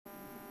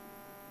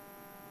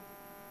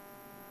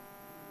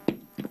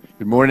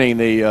Good morning.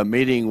 The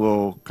meeting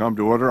will come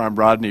to order. I'm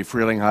Rodney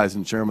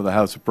Frelinghuysen, Chairman of the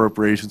House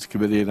Appropriations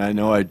Committee, and I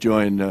know I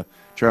join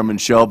Chairman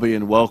Shelby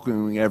in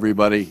welcoming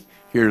everybody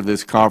here to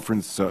this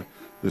conference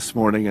this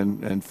morning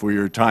and for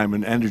your time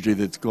and energy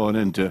that's gone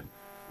into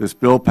this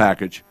bill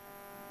package.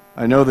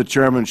 I know that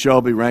Chairman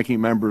Shelby,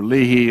 Ranking Member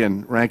Leahy,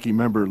 and Ranking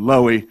Member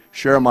Lowy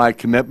share my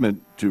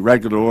commitment to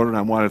regular order, and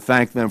I want to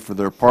thank them for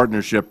their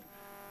partnership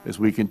as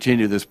we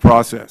continue this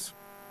process.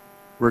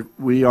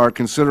 We are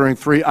considering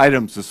 3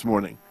 items this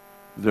morning: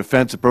 the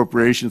Defense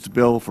Appropriations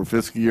Bill for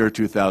Fiscal Year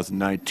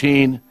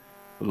 2019,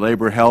 the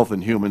Labor, Health,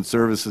 and Human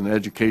Services and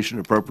Education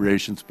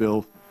Appropriations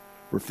Bill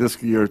for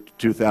Fiscal Year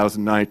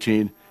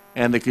 2019,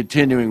 and the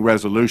continuing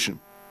resolution.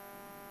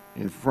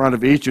 In front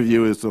of each of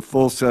you is the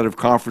full set of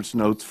conference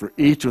notes for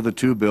each of the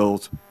 2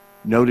 bills,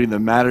 noting the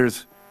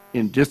matters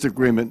in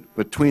disagreement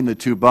between the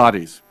 2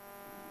 bodies.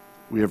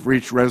 We have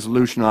reached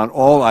resolution on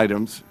all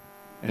items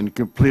and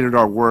completed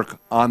our work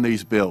on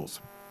these bills.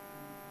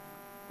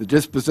 The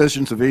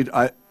dispositions of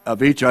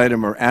each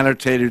item are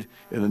annotated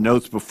in the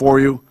notes before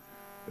you,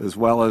 as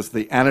well as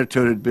the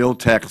annotated bill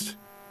text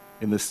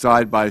in the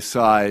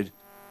side-by-side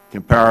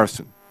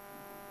comparison.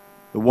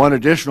 The one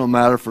additional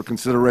matter for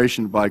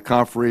consideration by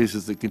conferees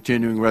is the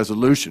continuing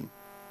resolution.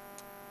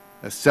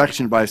 A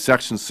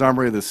section-by-section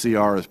summary of the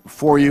CR is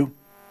before you.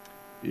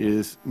 It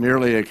is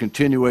merely a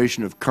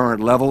continuation of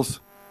current levels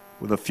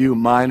with a few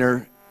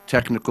minor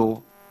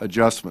technical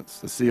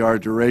adjustments. The CR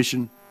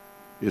duration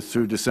is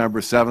through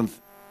December 7th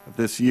of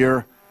this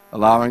year,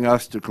 allowing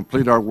us to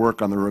complete our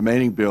work on the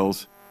remaining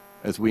bills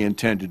as we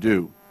intend to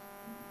do.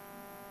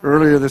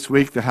 Earlier this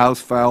week, the House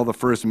filed the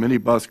first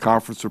minibus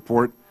conference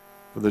report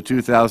for the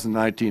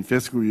 2019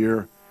 fiscal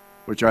year,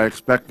 which I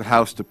expect the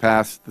House to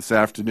pass this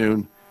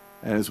afternoon,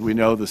 and as we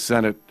know, the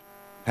Senate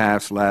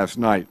passed last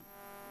night.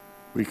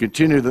 We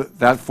continue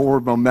that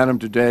forward momentum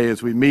today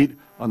as we meet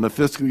on the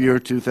fiscal year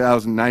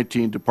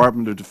 2019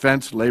 Department of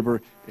Defense,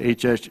 Labor,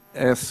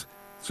 HHS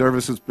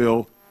Services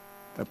Bill,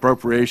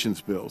 appropriations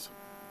bills.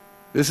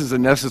 This is a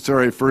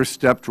necessary first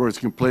step towards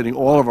completing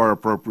all of our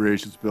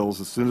appropriations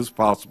bills as soon as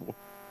possible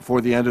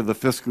before the end of the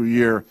fiscal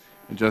year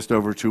in just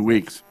over 2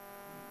 weeks.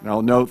 And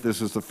I'll note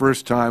this is the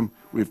first time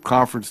we've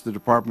conferenced the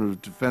Department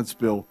of Defense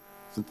bill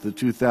since the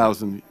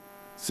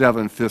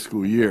 2007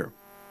 fiscal year.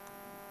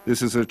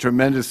 This is a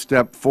tremendous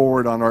step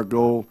forward on our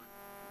goal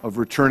of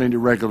returning to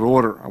regular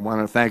order. I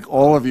want to thank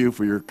all of you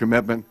for your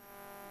commitment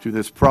to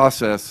this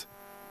process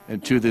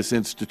and to this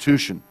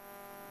institution.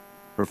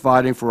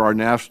 Providing for our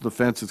national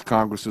defense is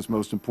Congress's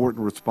most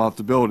important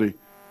responsibility,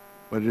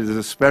 but it is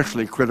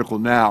especially critical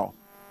now.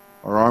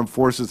 Our armed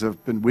forces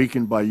have been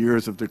weakened by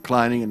years of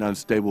declining and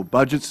unstable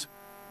budgets.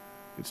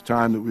 It's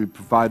time that we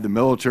provide the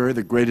military,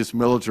 the greatest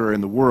military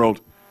in the world,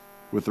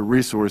 with the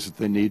resources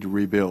they need to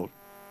rebuild.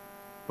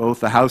 Both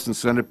the House and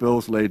Senate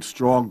bills laid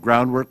strong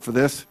groundwork for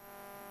this,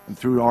 and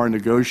through our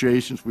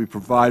negotiations we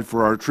provide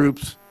for our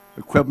troops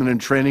equipment and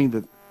training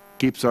that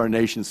keeps our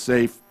nation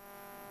safe,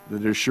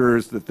 that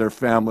assures that their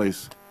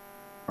families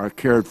are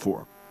cared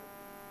for.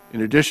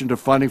 In addition to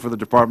funding for the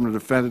Department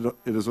of Defense,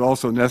 it is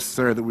also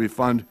necessary that we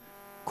fund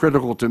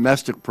critical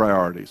domestic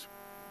priorities.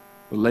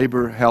 The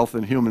Labor, Health,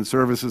 and Human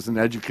Services and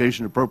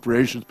Education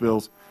Appropriations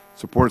bills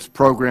supports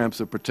programs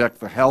that protect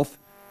the health,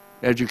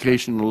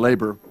 education, and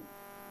labor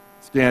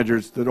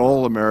standards that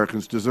all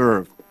Americans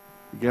deserve.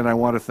 Again, I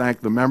want to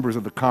thank the members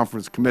of the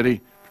Conference Committee,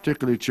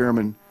 particularly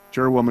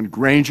Chairwoman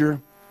Granger,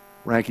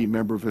 Ranking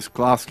Member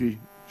Visklosky,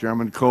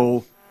 Chairman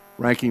Cole,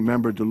 Ranking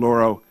Member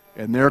DeLauro,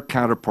 and their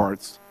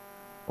counterparts,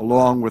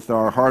 along with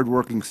our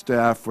hardworking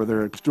staff for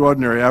their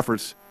extraordinary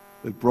efforts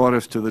that brought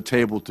us to the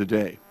table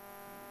today.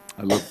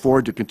 I look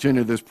forward to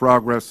continue this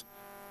progress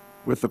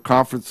with a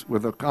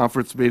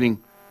conference meeting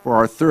for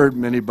our 3rd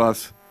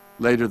minibus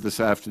later this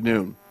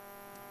afternoon.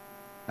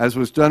 As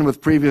was done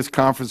with previous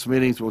conference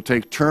meetings, we'll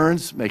take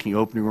turns making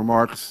opening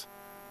remarks,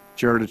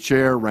 chair to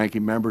chair,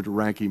 ranking member to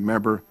ranking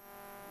member.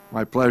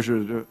 My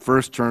pleasure to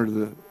first turn to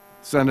the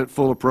Senate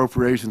Full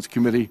Appropriations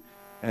Committee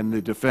and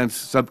the Defense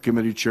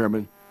Subcommittee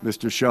Chairman,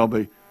 Mr.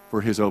 Shelby, for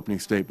his opening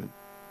statement.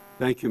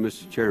 Thank you,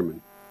 Mr. Chairman.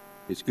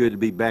 It's good to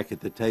be back at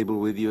the table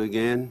with you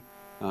again.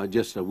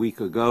 Just a week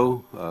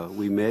ago,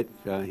 we met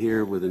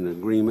here with an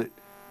agreement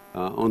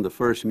on the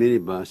first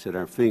minibus at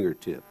our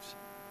fingertips.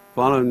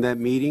 Following that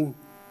meeting,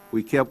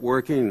 we kept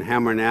working and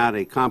hammering out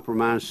a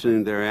compromise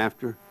soon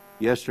thereafter.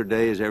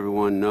 Yesterday, as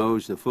everyone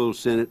knows, the full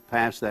Senate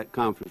passed that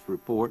conference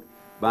report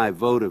by a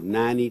vote of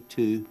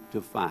 92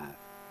 to 5.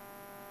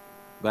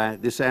 By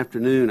this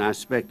afternoon, I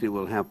expect it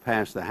will have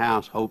passed the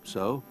House, hope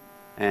so,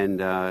 and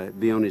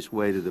be on its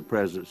way to the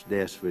President's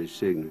desk for his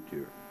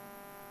signature.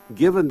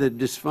 Given the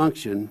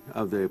dysfunction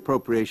of the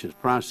appropriations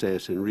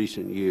process in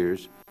recent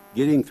years,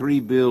 getting 3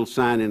 bills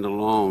signed into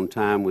law on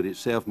time would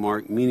itself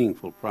mark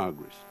meaningful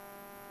progress.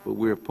 But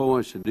we are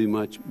poised to do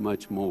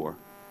much more.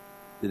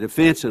 The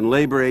Defense and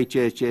Labor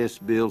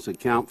HHS bills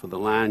account for the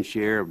lion's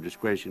share of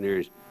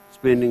discretionary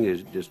spending,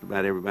 as just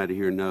about everybody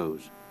here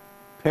knows.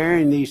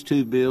 Pairing these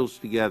 2 bills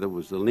together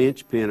was the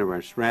linchpin of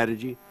our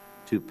strategy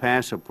to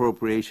pass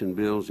appropriation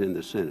bills in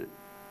the Senate.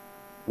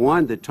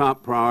 One, the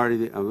top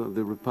priority of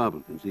the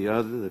Republicans. The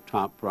other, the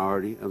top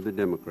priority of the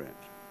Democrats.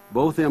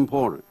 Both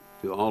important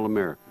to all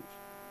Americans.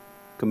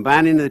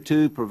 Combining the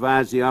two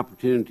provides the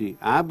opportunity,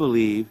 I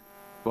believe,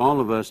 for all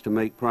of us to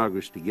make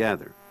progress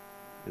together.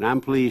 And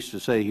I'm pleased to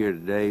say here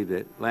today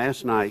that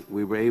last night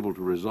we were able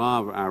to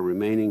resolve our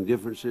remaining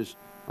differences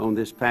on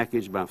this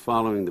package by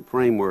following the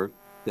framework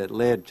that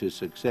led to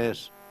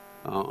success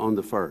on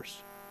the first.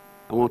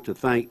 I want to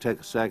take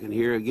a second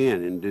here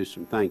again and do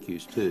some thank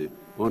yous too.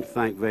 I want to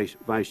thank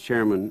Vice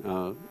Chairman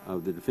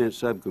of the Defense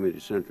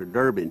Subcommittee, Senator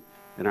Durbin,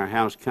 and our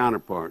House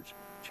counterparts,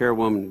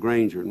 Chairwoman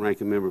Granger and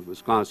Ranking Member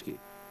Fiscal,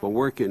 for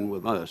working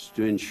with us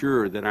to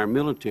ensure that our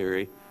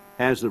military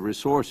has the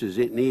resources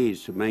it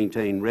needs to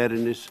maintain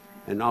readiness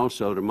and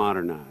also to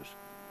modernize.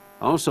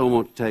 I also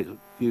want to take a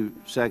few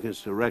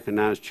seconds to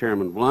recognize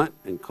Chairman Blunt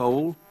and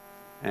Cole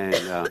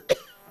and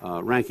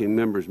Ranking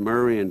Members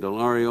Murray and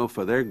Delario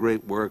for their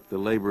great work, the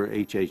Labor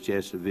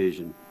HHS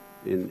Division,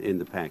 in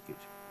the package.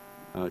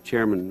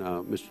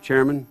 Mr.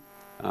 Chairman,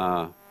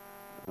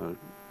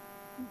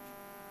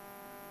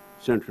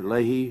 Senator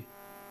Leahy,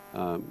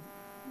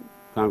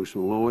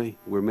 Congressman Loy,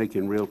 we're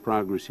making real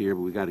progress here,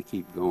 but we've got to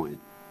keep going.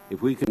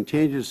 If we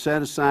continue to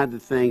set aside the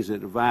things that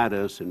divide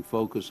us and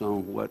focus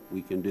on what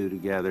we can do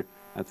together,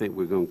 I think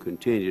we're going to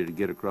continue to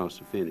get across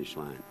the finish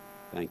line.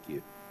 Thank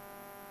you.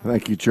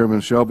 Thank you,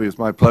 Chairman Shelby. It's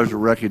my pleasure to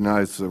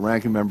recognize the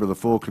ranking member of the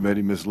full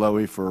committee, Ms.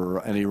 Lowy,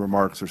 for any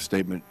remarks or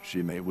statement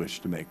she may wish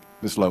to make.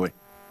 Ms. Lowy.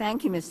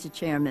 Thank you, Mr.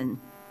 Chairman.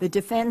 The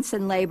Defense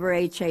and Labor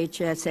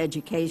HHS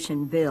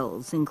education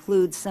bills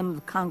include some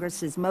of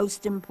Congress's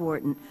most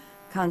important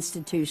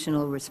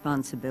constitutional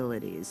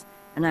responsibilities,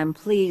 and I'm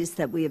pleased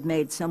that we have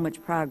made so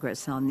much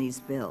progress on these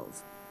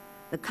bills.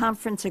 The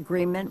conference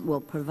agreement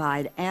will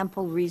provide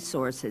ample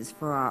resources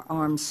for our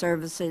armed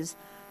services,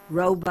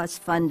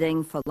 robust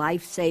funding for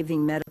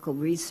life-saving medical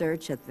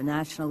research at the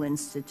National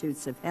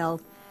Institutes of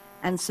Health,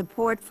 and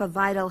support for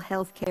vital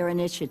health care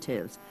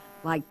initiatives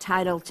like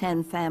Title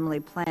X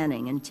family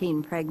planning and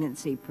teen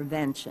pregnancy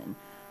prevention.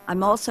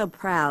 I'm also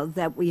proud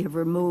that we have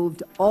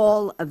removed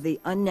all of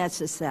the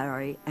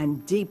unnecessary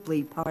and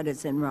deeply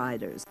partisan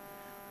riders.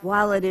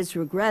 While it is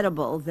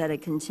regrettable that a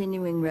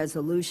continuing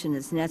resolution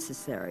is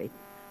necessary,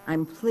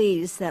 I'm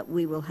pleased that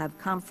we will have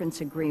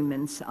conference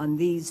agreements on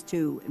these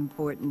two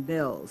important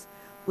bills.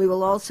 We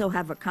will also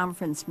have a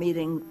conference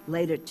meeting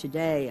later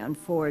today on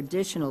 4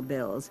 additional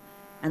bills,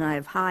 and I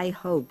have high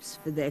hopes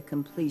for their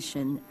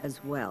completion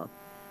as well.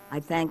 I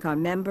thank our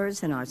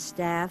members and our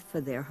staff for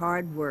their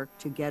hard work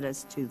to get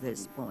us to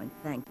this point.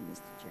 Thank you,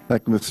 Mr. Chairman.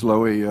 Thank you, Ms.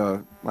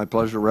 Lowy. My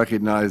pleasure to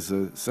recognize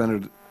the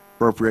Senate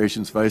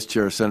Appropriations Vice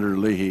Chair, Senator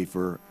Leahy,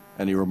 for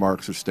any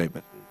remarks or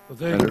statement. Well,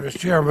 thank you, Mr.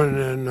 Chairman,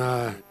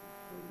 and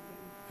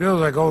feels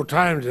like old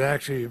times to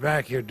actually be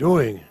back here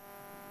doing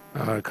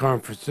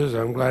conferences.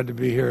 I'm glad to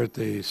be here at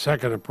the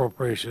second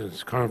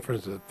Appropriations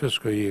Conference of the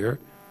fiscal year.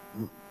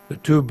 The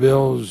 2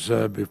 bills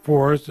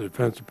before us, the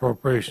Defense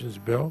Appropriations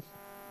Bill,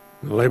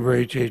 the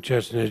Labor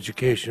HHS and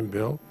Education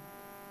Bill,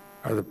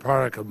 are the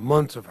product of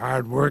months of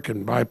hard work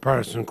and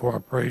bipartisan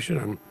cooperation.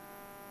 I'm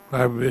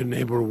glad we've been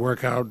able to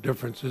work out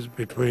differences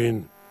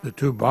between the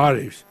 2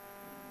 bodies.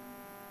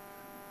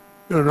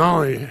 You know, not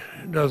only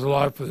does a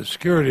lot for the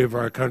security of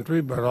our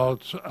country, but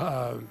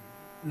also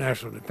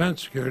national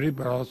defense security,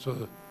 but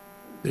also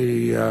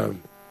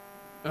the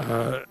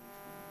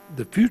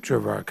future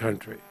of our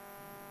country.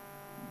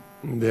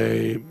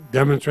 They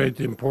demonstrate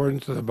the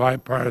importance of the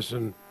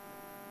bipartisan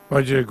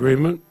budget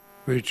agreement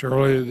reached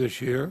earlier this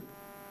year.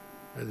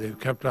 They've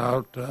kept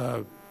out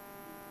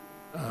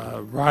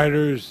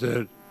riders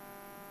that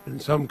in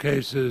some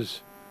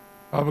cases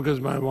Republicans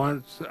might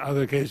want,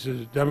 other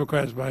cases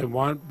Democrats might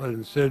want, but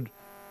instead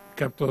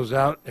kept those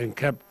out and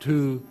kept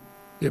to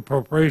the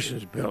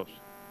appropriations bills.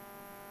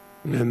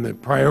 And the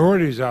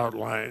priorities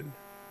outlined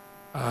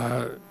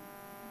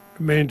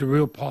remained a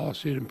real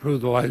policy to improve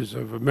the lives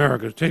of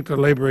Americans. Take the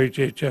Labor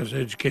HHS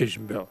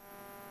education bill.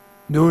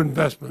 New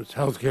investments,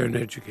 healthcare and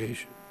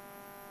education.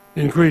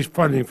 Increased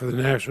funding for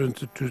the National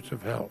Institutes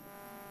of Health.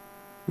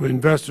 We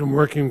invest in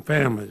working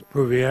families,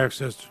 improving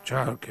access to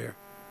child care,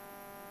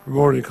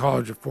 promoting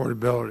college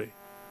affordability.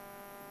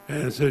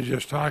 And instead of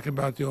just talking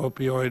about the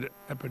opioid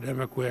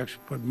epidemic, we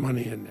actually put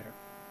money in there.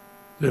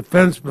 The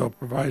defense bill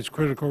provides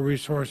critical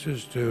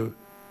resources to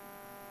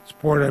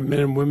support our men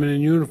and women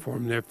in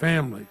uniform and their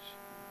families.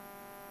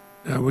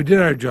 Now, we did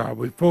our job.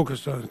 We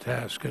focused on the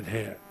task at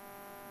hand.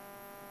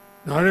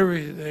 Not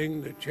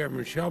everything that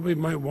Chairman Shelby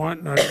might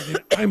want, not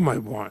everything I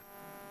might want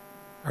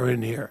are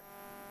in here.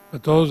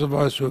 But those of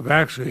us who have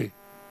actually,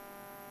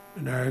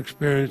 in our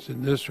experience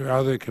in this or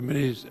other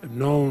committees, have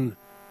known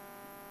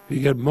if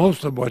you get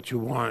most of what you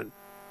want,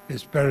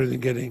 it's better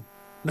than getting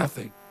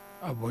nothing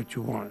of what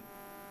you want.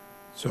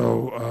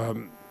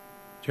 So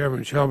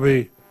Chairman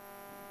Shelby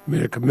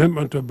made a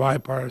commitment to a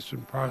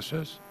bipartisan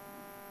process.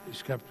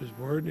 He's kept his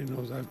word. He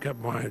knows I've kept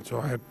mine, so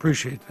I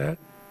appreciate that.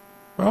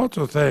 I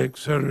also thank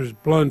Senators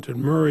Blunt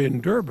and Murray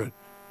and Durbin,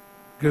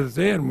 because if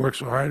they hadn't worked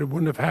so hard, it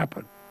wouldn't have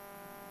happened.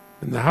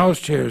 And the House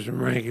chairs and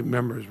ranking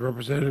members,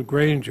 Representative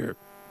Granger,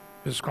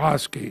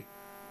 Fiscal,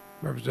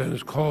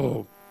 Representatives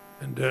Cole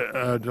and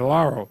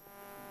DeLauro.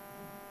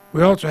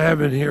 We also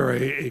have in here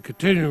a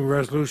continuing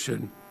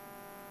resolution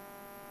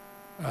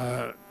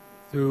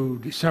through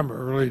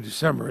December, early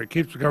December. It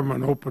keeps the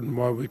government open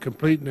while we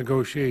complete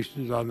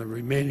negotiations on the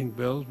remaining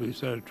bills. We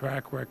set a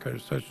track record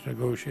of such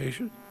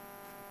negotiations.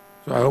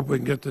 So I hope we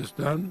can get this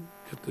done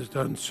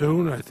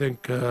soon. I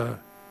think plan,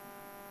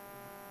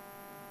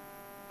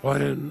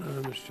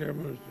 Mr.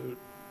 Chairman, is to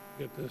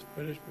get this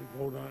finished. We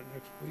vote on it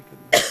next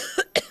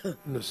week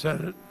in the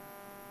Senate.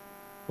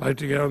 I'd like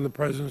to get on the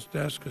President's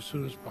desk as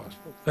soon as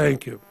possible.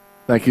 Thank you.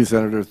 Thank you,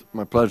 Senator. It's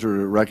my pleasure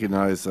to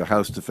recognize the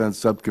House Defense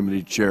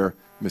Subcommittee Chair,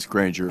 Ms.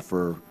 Granger,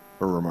 for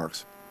her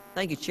remarks.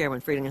 Thank you,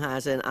 Chairman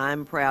Frelinghuysen.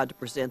 I'm proud to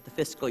present the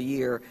Fiscal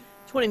Year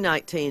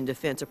 2019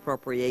 Defense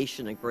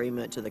Appropriation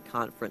Agreement to the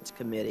Conference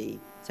Committee.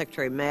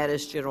 Secretary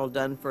Mattis, General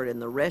Dunford,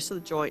 and the rest of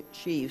the Joint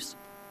Chiefs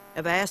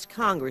have asked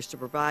Congress to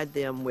provide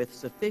them with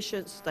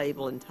sufficient,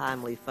 stable, and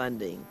timely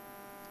funding.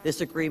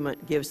 This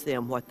agreement gives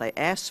them what they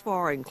asked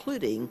for,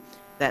 including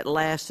that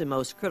last and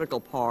most critical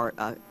part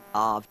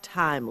of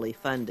timely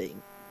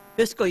funding.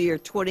 Fiscal year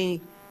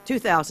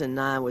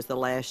 2009 was the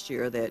last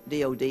year that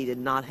DOD did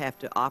not have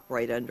to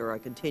operate under a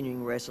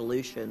continuing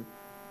resolution.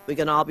 We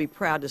can all be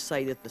proud to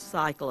say that the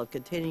cycle of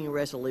continuing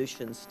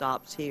resolution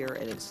stops here,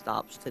 and it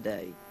stops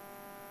today.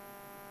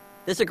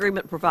 This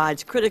agreement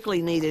provides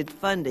critically needed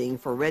funding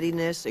for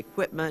readiness,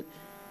 equipment,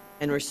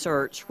 and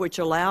research, which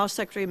allows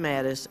Secretary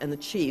Mattis and the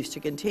chiefs to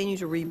continue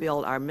to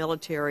rebuild our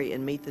military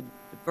and meet the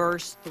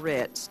diverse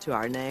threats to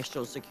our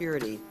national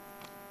security.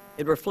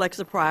 It reflects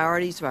the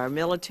priorities of our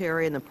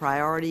military and the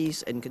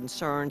priorities and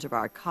concerns of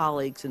our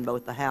colleagues in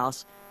both the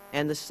House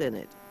and the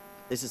Senate.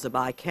 This is a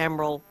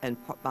bicameral and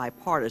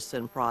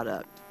bipartisan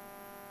product.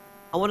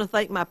 I want to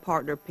thank my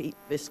partner, Pete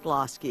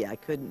Visklosky. I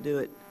couldn't do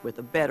it with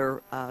a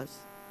better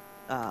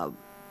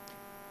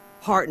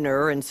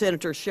partner, and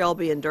Senator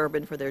Shelby and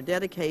Durbin for their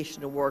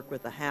dedication to work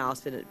with the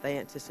House and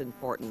advance this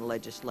important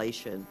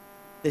legislation.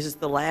 This is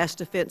the last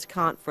defense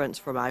conference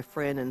for my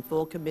friend and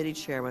full committee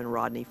chairman,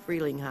 Rodney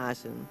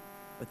Frelinghuysen.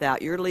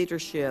 Without your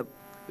leadership,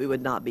 we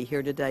would not be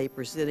here today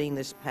presenting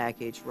this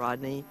package.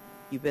 Rodney,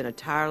 you've been a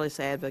tireless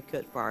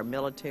advocate for our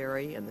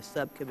military, and the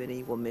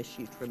subcommittee will miss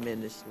you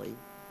tremendously.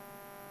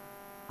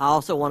 I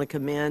also want to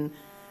commend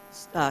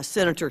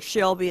Senator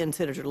Shelby and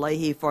Senator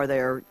Leahy for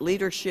their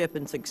leadership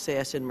and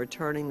success in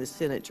returning the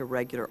Senate to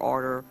regular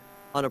order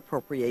on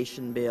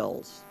appropriation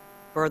bills.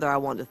 Further, I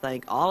want to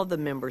thank all of the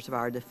members of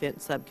our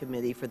Defense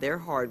Subcommittee for their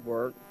hard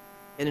work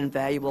and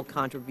invaluable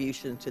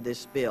contributions to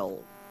this bill.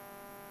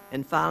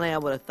 And finally, I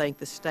want to thank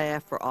the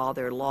staff for all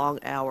their long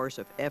hours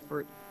of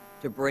effort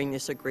to bring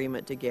this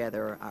agreement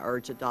together. I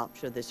urge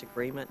adoption of this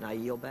agreement, and I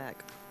yield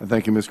back. And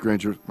thank you, Ms.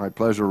 Granger. My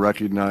pleasure to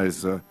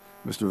recognize Mr.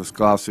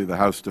 Visklosky, the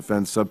House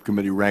Defense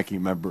Subcommittee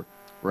Ranking Member,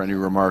 for any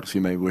remarks he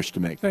may wish to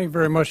make. Thank you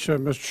very much,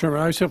 Mr.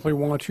 Chairman. I simply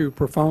want to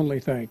profoundly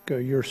thank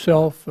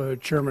yourself,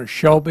 Chairman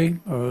Shelby,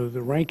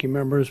 the ranking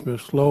members,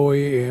 Ms.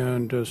 Lowy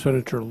and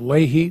Senator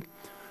Leahy,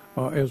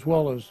 as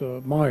well as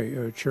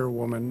my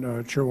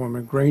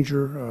Chairwoman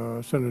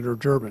Granger, Senator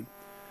Durbin,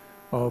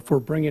 for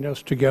bringing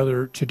us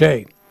together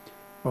today.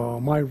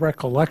 My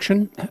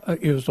recollection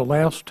is the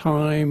last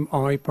time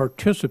I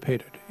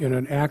participated in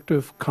an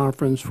active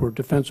conference for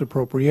defense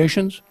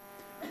appropriations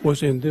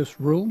was in this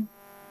room,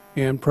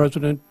 and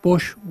President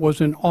Bush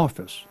was in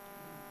office.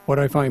 What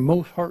I find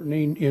most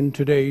heartening in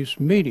today's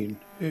meeting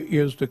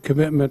is the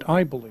commitment,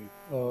 I believe,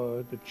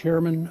 the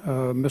chairman,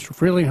 Mr.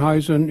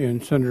 Frelinghuysen,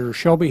 and Senator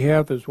Shelby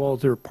have, as well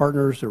as their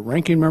partners, their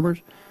ranking members,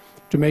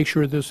 to make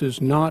sure this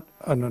is not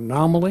an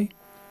anomaly,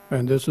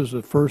 and this is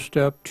the first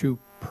step to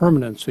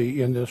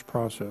permanency in this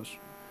process.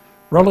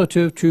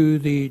 Relative to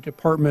the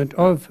Department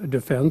of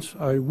Defense,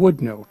 I would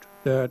note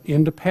that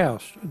in the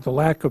past, the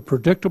lack of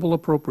predictable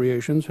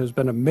appropriations has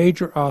been a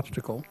major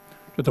obstacle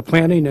to the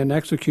planning and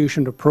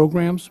execution of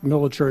programs,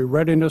 military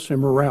readiness,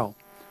 and morale.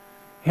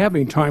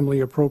 Having timely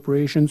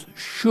appropriations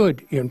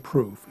should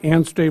improve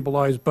and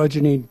stabilize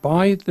budgeting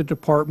by the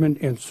department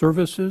and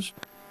services,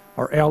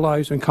 our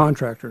allies and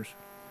contractors.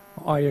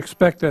 I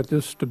expect that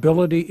this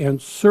stability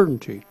and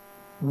certainty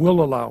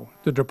will allow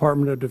the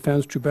Department of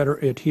Defense to better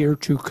adhere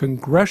to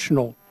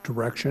congressional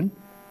direction,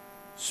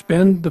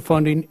 spend the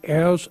funding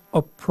as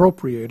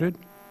appropriated,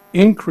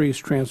 increase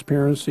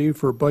transparency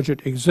for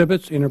budget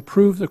exhibits, and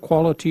improve the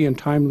quality and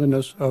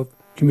timeliness of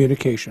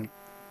communication.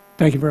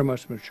 Thank you very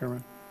much, Mr.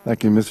 Chairman.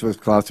 Thank you, Mr.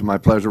 Visklosky. My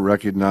pleasure to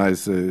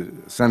recognize the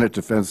Senate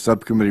Defense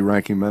Subcommittee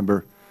Ranking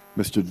Member,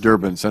 Mr.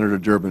 Durbin, Senator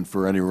Durbin,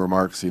 for any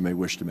remarks he may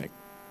wish to make.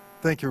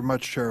 Thank you very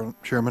much, Chairman.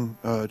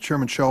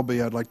 Chairman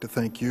Shelby, I'd like to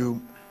thank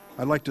you.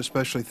 I'd like to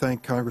especially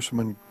thank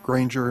Congressman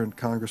Granger and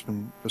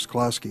Congressman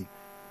Visklosky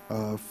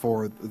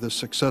for this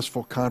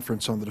successful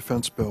conference on the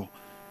defense bill.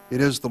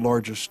 It is the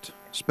largest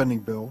spending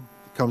bill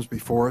that comes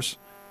before us,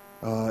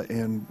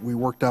 and we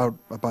worked out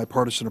a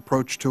bipartisan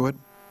approach to it,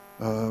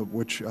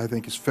 which I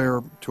think is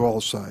fair to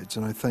all sides,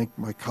 and I thank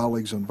my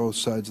colleagues on both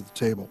sides of the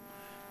table.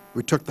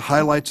 We took the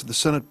highlights of the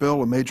Senate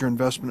bill, a major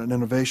investment in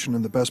innovation,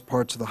 and the best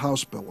parts of the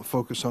House bill, a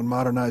focus on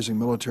modernizing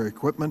military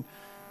equipment,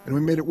 and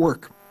we made it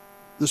work.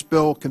 This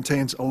bill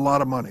contains a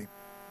lot of money,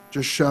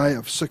 just shy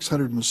of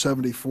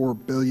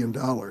 $674 billion.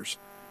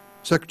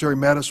 Secretary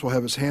Mattis will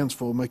have his hands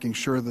full making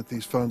sure that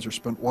these funds are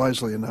spent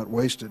wisely and not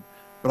wasted,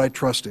 but I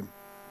trust him.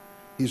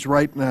 He's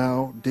right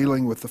now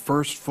dealing with the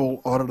first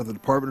full audit of the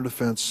Department of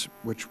Defense,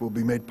 which will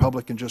be made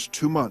public in just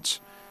 2 months.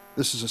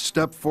 This is a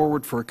step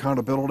forward for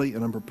accountability,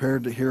 and I'm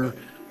prepared to hear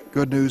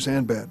good news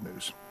and bad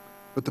news.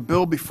 But the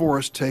bill before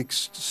us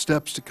takes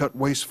steps to cut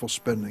wasteful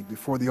spending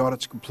before the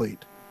audit's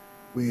complete.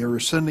 We are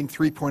rescinding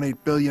 $3.8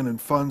 billion in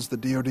funds the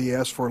DoD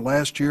asked for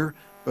last year,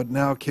 but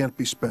now can't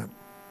be spent.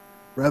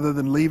 Rather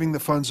than leaving the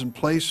funds in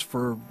place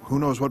for who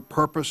knows what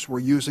purpose, we're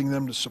using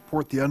them to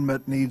support the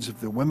unmet needs of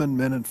the women,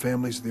 men, and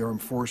families of the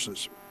armed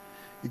forces.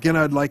 Again,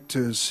 I'd like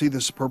to see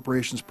this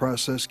appropriations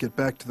process get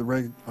back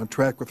to on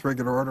track with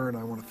regular order, and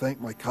I want to thank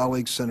my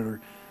colleagues,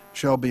 Senator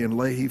Shelby and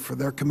Leahy, for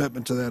their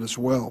commitment to that as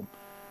well.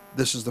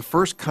 This is the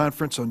first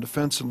conference on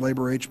defense and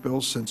labor H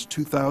bills since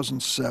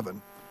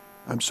 2007.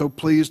 I'm so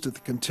pleased at the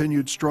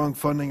continued strong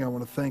funding. I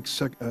want to thank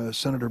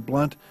Senator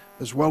Blunt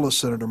as well as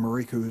Senator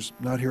Murray, who's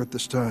not here at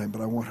this time,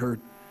 but I want her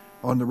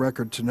on the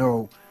record to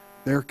know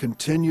their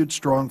continued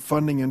strong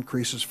funding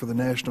increases for the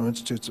National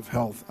Institutes of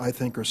Health, I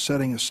think, are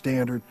setting a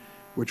standard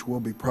which we'll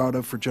be proud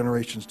of for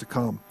generations to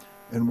come.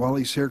 And while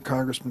he's here,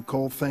 Congressman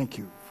Cole, thank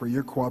you for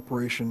your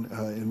cooperation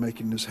in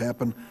making this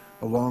happen,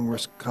 along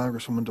with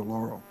Congresswoman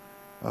DeLauro.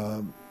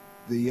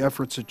 The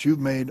efforts that you've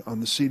made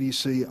on the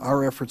CDC,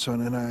 our efforts on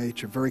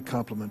NIH are very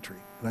complimentary,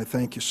 and I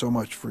thank you so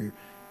much for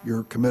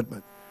your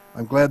commitment.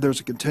 I'm glad there's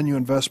a continued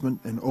investment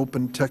in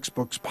open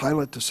textbooks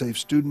pilot to save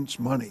students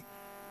money.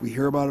 We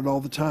hear about it all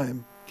the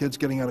time. Kids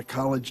getting out of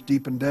college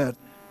deep in debt.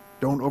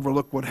 Don't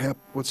overlook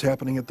what's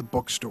happening at the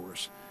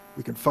bookstores.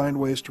 We can find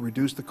ways to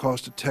reduce the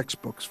cost of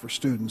textbooks for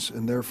students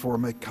and therefore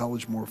make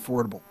college more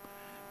affordable.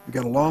 We've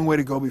got a long way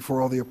to go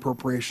before all the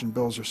appropriation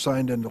bills are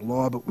signed into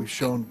law, but we've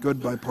shown good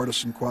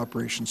bipartisan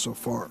cooperation so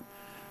far.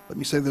 Let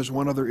me say there's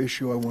one other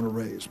issue I want to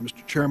raise.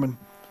 Mr. Chairman,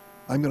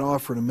 I'm going to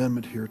offer an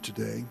amendment here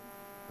today,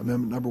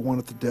 amendment number 1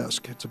 at the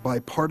desk. It's a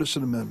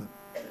bipartisan amendment.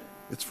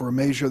 It's for a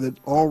measure that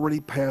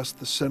already passed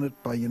the Senate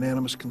by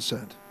unanimous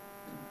consent.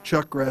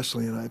 Chuck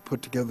Grassley and I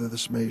put together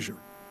this measure.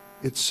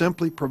 It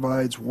simply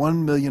provides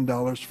 $1 million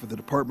for the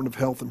Department of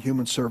Health and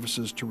Human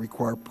Services to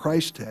require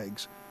price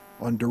tags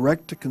on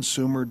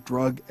direct-to-consumer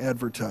drug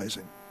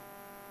advertising.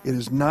 It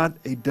is not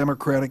a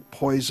Democratic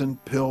poison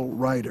pill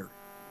rider.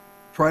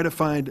 Try to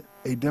find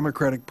a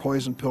Democratic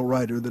poison pill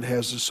rider that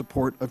has the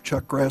support of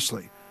Chuck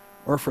Grassley,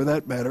 or for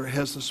that matter,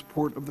 has the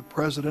support of the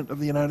President of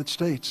the United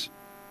States.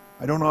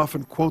 I don't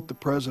often quote the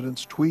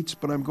President's tweets,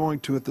 but I'm going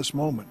to at this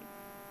moment.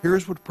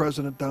 Here's what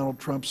President Donald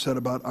Trump said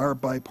about our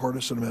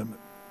bipartisan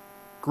amendment.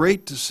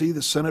 Great to see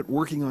the Senate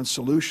working on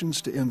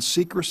solutions to end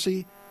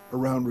secrecy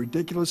around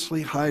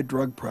ridiculously high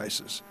drug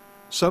prices.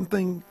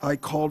 Something I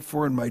called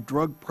for in my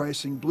drug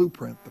pricing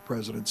blueprint, the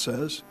President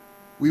says.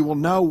 We will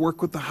now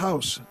work with the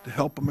House to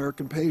help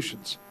American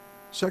patients.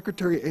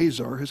 Secretary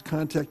Azar has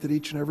contacted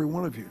each and every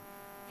one of you.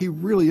 He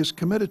really is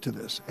committed to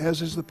this,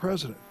 as is the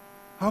President.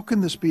 How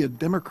can this be a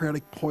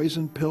Democratic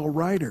poison pill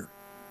rider?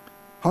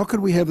 How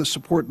could we have the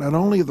support not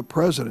only of the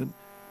President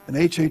and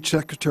HH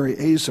Secretary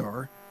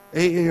Azar,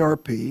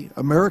 AARP,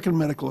 American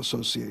Medical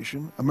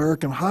Association,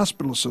 American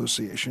Hospital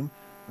Association,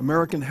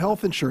 American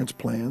Health Insurance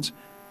Plans,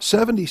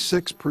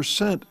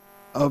 76%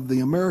 of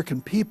the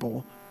American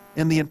people,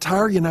 and the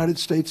entire United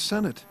States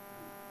Senate.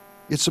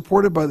 It's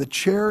supported by the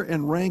chair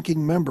and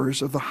ranking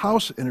members of the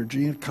House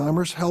Energy and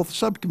Commerce Health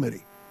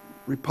Subcommittee,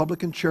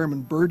 Republican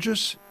Chairman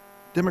Burgess,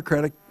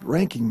 Democratic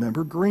ranking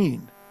member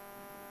Green.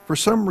 For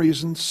some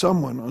reason,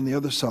 someone on the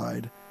other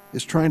side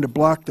is trying to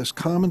block this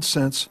common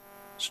sense,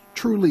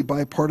 truly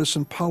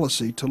bipartisan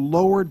policy to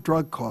lower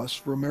drug costs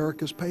for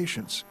America's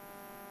patients.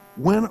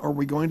 When are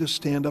we going to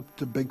stand up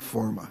to Big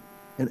Pharma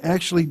and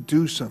actually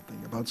do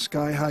something about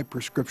sky-high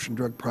prescription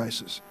drug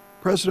prices?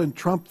 President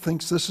Trump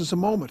thinks this is a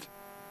moment.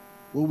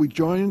 Will we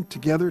join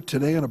together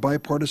today on a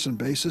bipartisan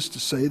basis to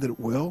say that it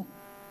will?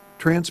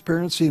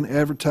 Transparency in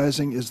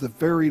advertising is the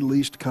very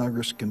least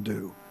Congress can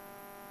do.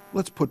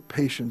 Let's put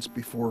patients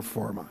before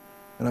pharma,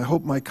 and I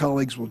hope my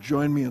colleagues will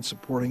join me in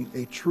supporting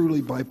a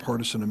truly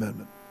bipartisan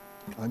amendment.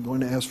 I'm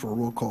going to ask for a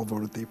roll call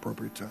vote at the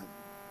appropriate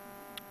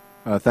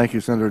time. Thank you,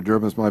 Senator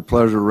Durbin. It's my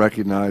pleasure to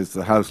recognize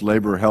the House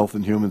Labor, Health,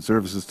 and Human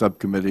Services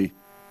Subcommittee,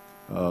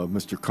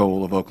 Mr.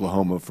 Cole of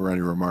Oklahoma, for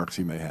any remarks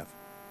he may have.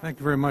 Thank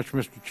you very much,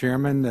 Mr.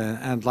 Chairman.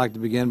 I'd like to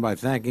begin by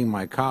thanking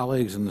my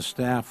colleagues and the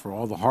staff for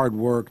all the hard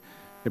work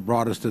that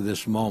brought us to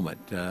this moment.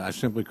 I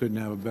simply couldn't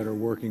have a better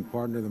working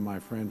partner than my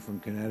friend from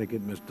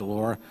Connecticut, Ms.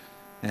 DeLauro.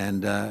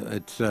 And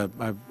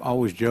I've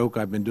always joked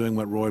I've been doing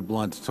what Roy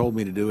Blunt's told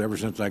me to do ever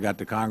since I got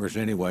to Congress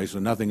anyway, so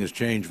nothing has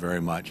changed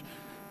very much.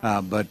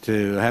 But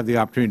to have the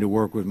opportunity to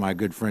work with my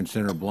good friend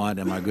Senator Blunt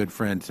and my good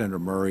friend Senator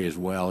Murray as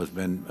well has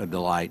been a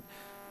delight.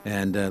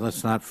 And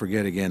let's not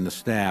forget again the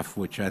staff,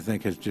 which I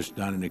think has just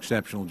done an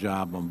exceptional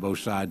job on both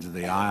sides of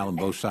the aisle and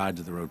both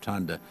sides of the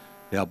rotunda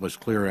to help us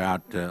clear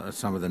out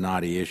some of the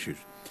knotty issues.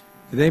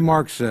 Today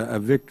marks a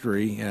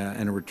victory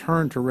and a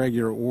return to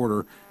regular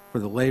order for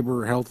the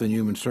Labor, Health, and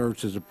Human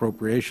Services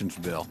Appropriations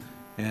Bill.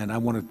 And I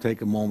want to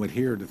take a moment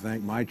here to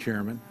thank my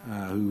chairman,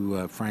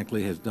 who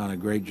frankly has done a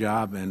great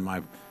job, and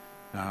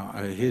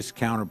his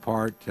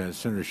counterpart,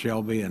 Senator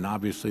Shelby, and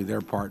obviously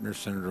their partner,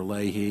 Senator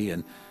Leahy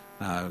and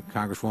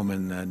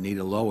Congresswoman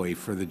Nita Lowy,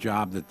 for the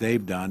job that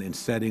they've done in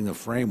setting the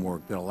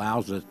framework that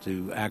allows us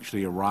to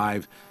actually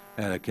arrive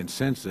at a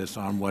consensus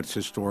on what's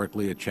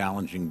historically a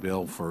challenging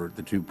bill for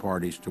the two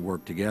parties to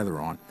work together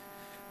on.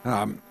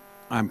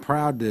 I'm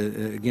proud,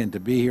 to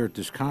be here at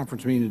this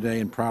conference meeting today,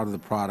 and proud of the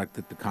product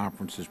that the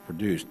conference has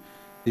produced.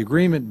 The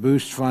agreement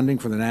boosts funding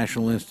for the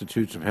National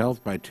Institutes of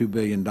Health by $2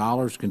 billion,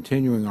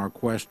 continuing our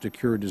quest to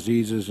cure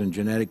diseases and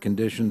genetic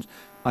conditions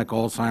like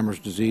Alzheimer's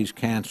disease,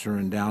 cancer,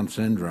 and Down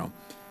syndrome.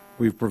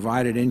 We've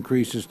provided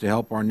increases to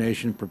help our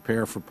nation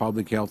prepare for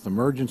public health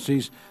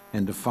emergencies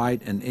and to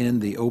fight and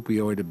end the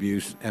opioid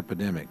abuse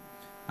epidemic.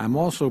 I'm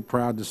also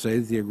proud to say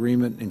that the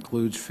agreement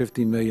includes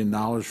 $50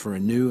 million for a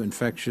new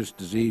infectious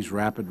disease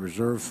rapid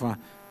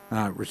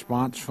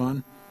response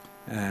fund.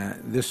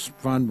 This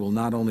fund will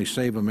not only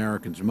save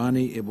Americans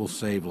money, it will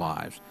save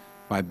lives.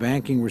 By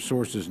banking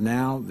resources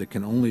now that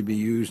can only be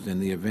used in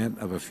the event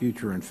of a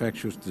future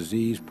infectious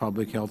disease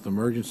public health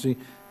emergency,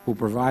 will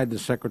provide the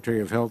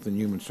Secretary of Health and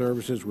Human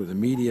Services with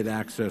immediate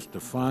access to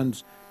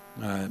funds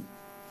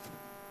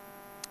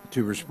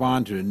to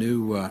respond to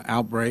new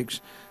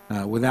outbreaks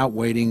without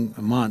waiting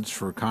months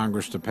for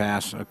Congress to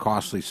pass a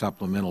costly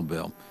supplemental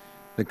bill.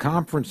 The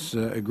conference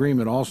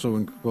agreement also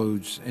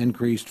includes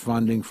increased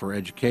funding for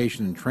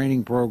education and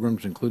training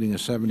programs, including a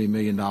 $70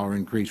 million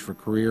increase for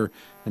career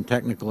and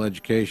technical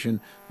education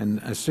and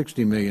a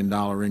 $60 million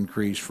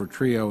increase for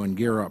TRIO and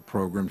Gear Up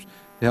programs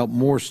to help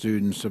more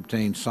students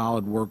obtain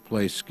solid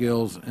workplace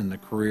skills in the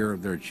career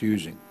of their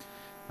choosing.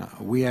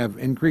 We have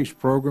increased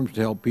programs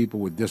to help people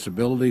with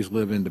disabilities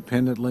live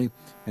independently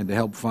and to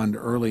help fund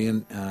early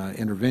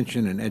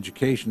intervention and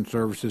education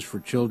services for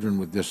children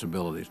with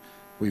disabilities.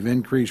 We've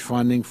increased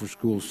funding for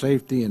school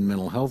safety and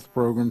mental health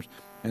programs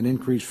and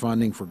increased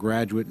funding for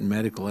graduate and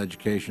medical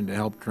education to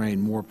help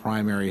train more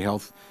primary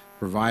health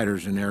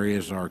providers in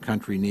areas our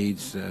country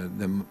needs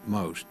them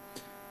most.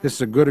 This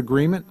is a good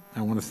agreement.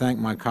 I want to thank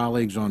my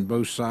colleagues on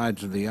both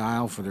sides of the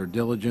aisle for their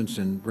diligence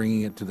in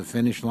bringing it to the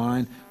finish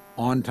line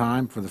on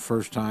time for the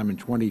first time in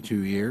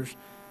 22 years,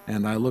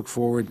 and I look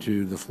forward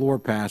to the floor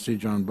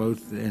passage in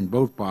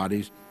both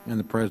bodies and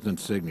the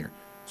President's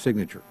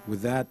signature.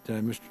 With that,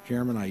 Mr.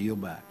 Chairman, I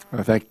yield back.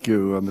 Thank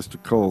you,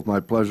 Mr. Cole. My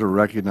pleasure to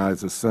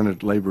recognize the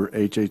Senate Labor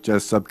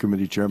HHS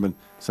Subcommittee Chairman,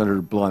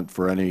 Senator Blunt,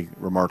 for any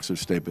remarks or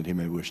statement he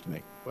may wish to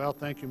make. Well,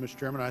 thank you, Mr.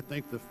 Chairman. I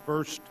think the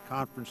first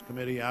conference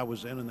committee I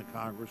was in the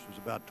Congress was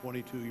about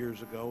 22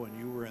 years ago, and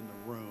you were in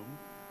the room.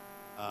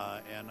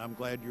 And I'm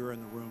glad you're in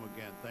the room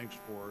again. Thanks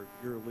for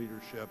your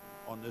leadership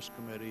on this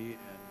committee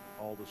and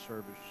all the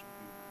service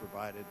you've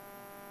provided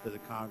to the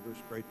Congress.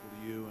 Grateful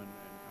to you and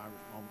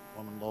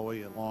Congresswoman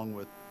Lowy, along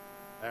with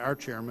our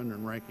chairman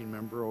and ranking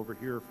member over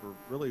here, for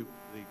really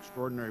the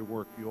extraordinary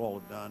work you all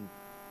have done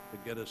to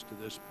get us to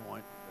this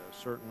point.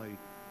 Certainly,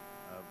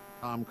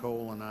 Tom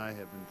Cole and I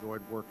have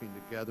enjoyed working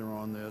together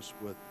on this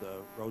with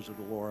Rosa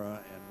DeLaura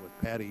and with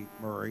Patty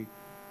Murray.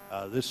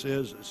 This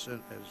is, as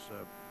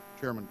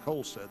Chairman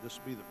Cole said, this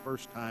will be the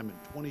first time in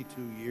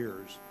 22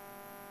 years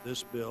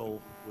this bill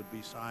would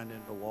be signed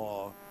into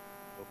law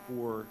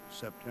before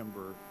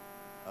September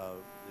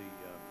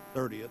the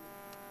 30th.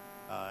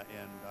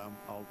 And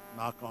I'll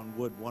knock on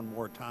wood one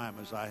more time,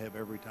 as I have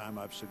every time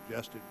I've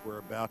suggested we're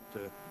about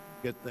to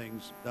get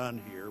things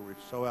done here. We're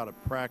so out of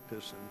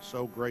practice and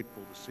so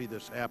grateful to see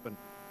this happen.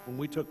 When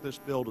we took this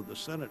bill to the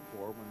Senate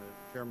floor, when the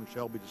Chairman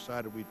Shelby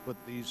decided we'd put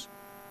these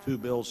two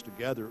bills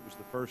together, it was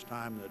the first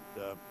time that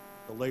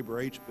the Labor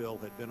H bill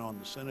had been on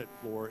the Senate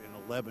floor in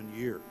 11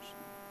 years.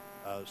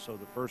 So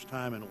the first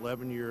time in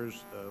 11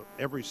 years,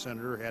 every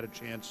senator had a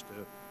chance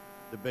to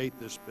debate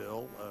this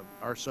bill.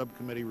 Our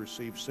subcommittee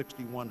received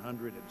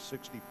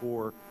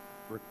 6,164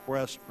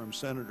 requests from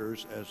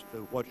senators as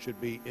to what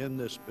should be in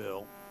this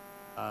bill,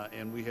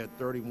 and we had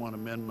 31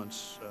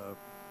 amendments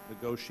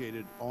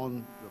negotiated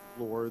on the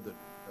floor that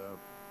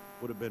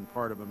would have been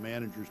part of a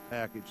manager's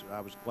package that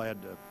I was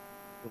glad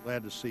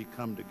to see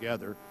come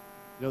together.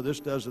 You know, this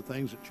does the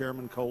things that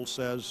Chairman Cole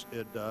says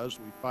it does.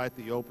 We fight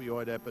the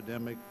opioid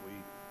epidemic. We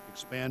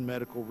expand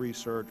medical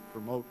research,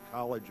 promote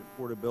college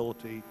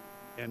affordability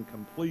and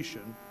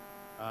completion,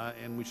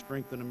 and we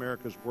strengthen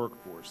America's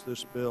workforce.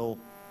 This bill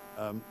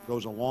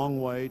goes a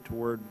long way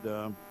toward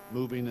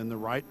moving in the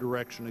right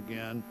direction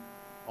again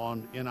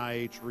on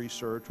NIH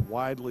research,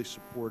 widely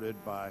supported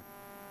by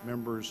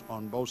members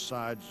on both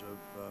sides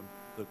of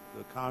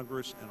the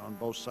Congress and on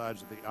both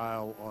sides of the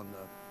aisle on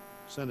the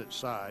Senate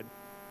side.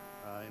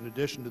 In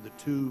addition to the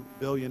 $2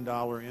 billion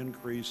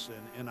increase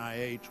in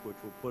NIH, which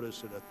will put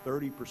us at a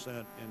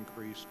 30%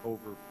 increase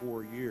over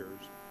 4 years,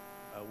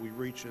 we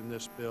reach in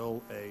this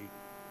bill a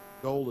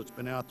goal that's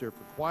been out there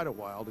for quite a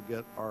while to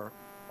get our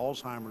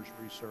Alzheimer's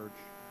research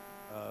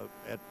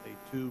at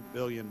a $2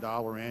 billion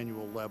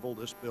annual level.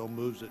 This bill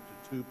moves it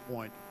to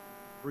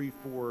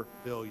 $2.34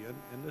 billion,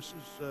 and this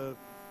is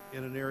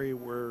in an area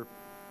where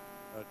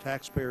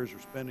taxpayers are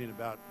spending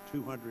about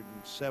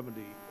 $270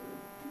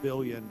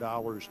 billion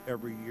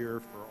every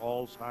year for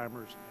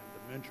Alzheimer's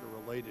and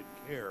dementia-related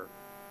care.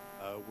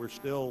 We're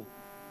still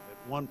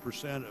at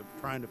 1% of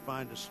trying to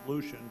find a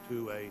solution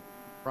to a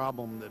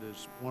problem that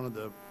is one of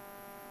the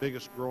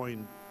biggest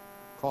growing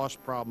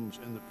cost problems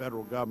in the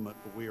federal government,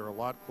 but we are a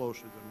lot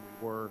closer than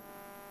we were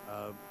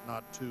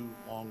not too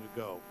long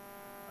ago.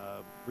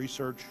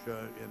 Research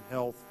in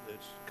health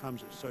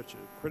comes at such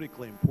a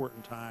critically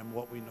important time.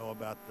 What we know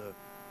about the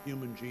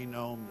human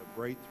genome,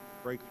 the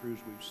breakthroughs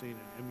we've seen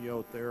in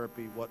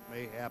immunotherapy, what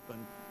may happen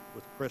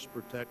with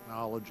CRISPR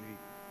technology.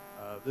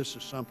 This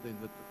is something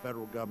that the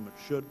federal government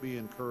should be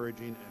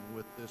encouraging, and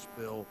with this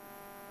bill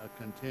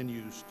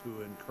continues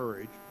to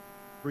encourage.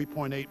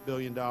 $3.8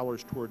 billion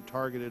toward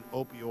targeted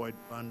opioid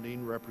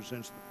funding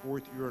represents the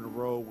 4th year in a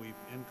row we've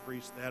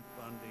increased that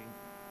funding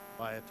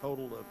by a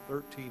total of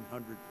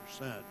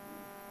 1,300%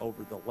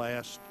 over the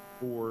last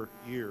 4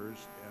 years,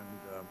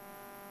 and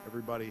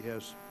everybody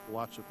has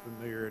lots of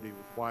familiarity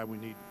with why we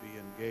need to be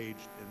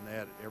engaged in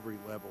that at every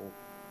level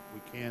we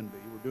can be.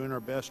 We're doing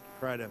our best to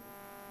try to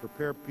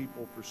prepare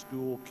people for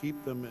school,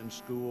 keep them in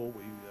school.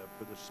 We,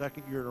 for the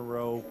 2nd year in a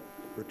row,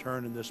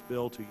 returned in this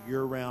bill to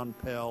year-round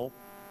Pell,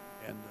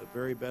 and the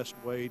very best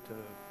way to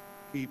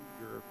keep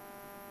your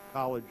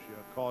college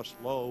costs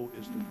low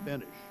is to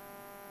finish,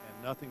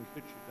 and nothing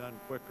gets you done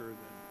quicker than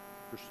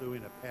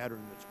pursuing a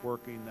pattern that's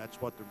working. That's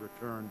what the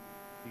return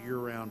to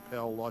year-round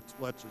Pell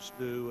lets us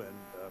do,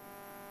 and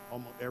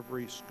almost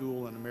every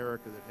school in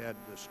America that had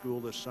the school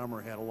this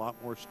summer had a lot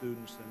more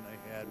students than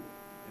they had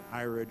in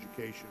higher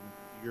education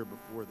the year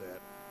before that.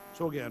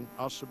 So again,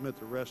 I'll submit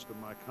the rest of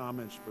my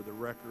comments for the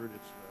record.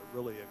 It's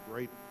really a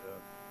great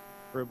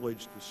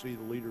privilege to see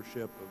the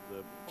leadership of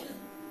the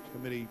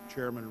committee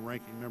chairman and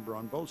ranking member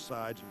on both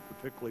sides, and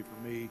particularly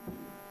for me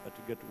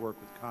to get to work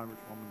with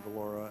Congresswoman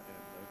DeLauro and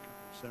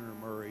Senator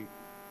Murray,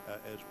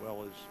 as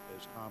well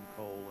as Tom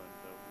Cole.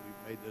 And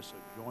we've made this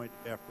a joint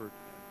effort,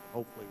 and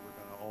hopefully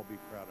we're going to all be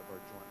proud of our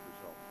joint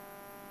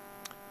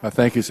result.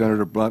 Thank you,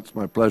 Senator Blunt. It's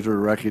my pleasure to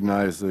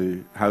recognize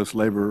the House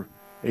Labor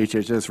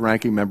HHS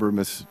ranking member,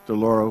 Ms.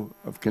 DeLauro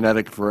of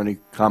Connecticut, for any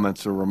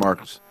comments or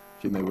remarks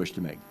she may wish to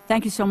make.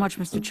 Thank you so much,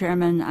 Mr.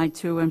 Chairman. I,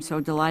 too, am so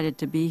delighted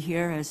to be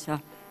here, as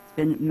it's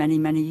been many,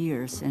 many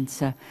years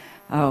since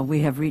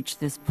we have reached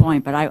this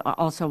point. But I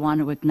also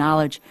want to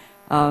acknowledge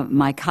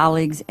my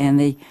colleagues and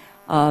the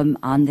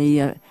on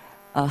the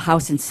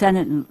House and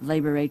Senate and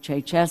Labor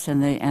HHS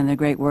and the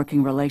great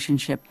working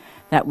relationship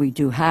that we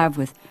do have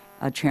with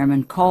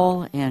Chairman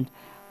Cole and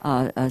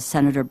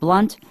Senator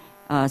Blunt,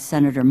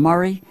 Senator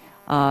Murray,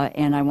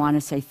 and I want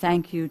to say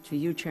thank you to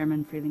you,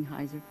 Chairman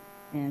Frelinghuysen,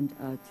 and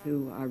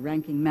to our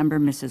ranking member,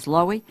 Mrs.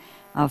 Lowy,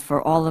 for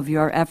all of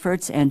your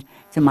efforts, and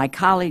to my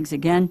colleagues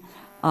again,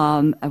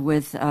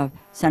 with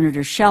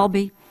Senator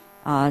Shelby,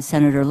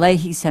 Senator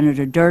Leahy,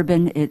 Senator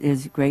Durbin. It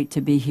is great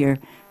to be here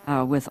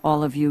with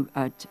all of you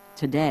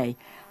today.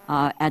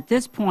 At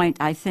this point,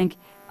 I think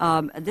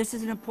this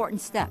is an important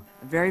step,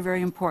 a very,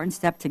 very important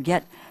step to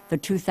get the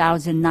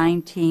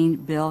 2019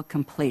 bill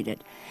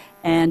completed.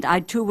 And I,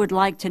 too, would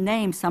like to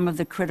name some of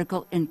the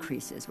critical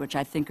increases, which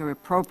I think are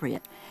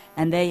appropriate.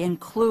 And they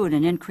include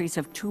an increase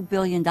of $2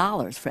 billion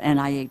for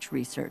NIH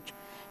research,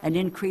 an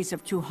increase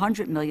of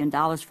 $200 million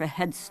for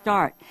Head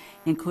Start,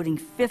 including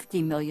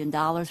 $50 million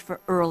for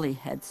Early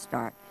Head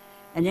Start,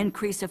 an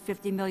increase of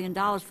 $50 million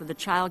for the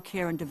Child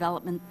Care and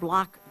Development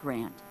Block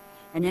Grant,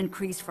 an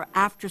increase for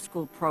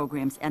after-school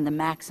programs and the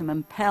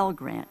Maximum Pell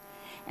Grant,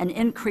 and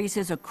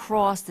increases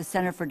across the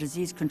Center for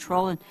Disease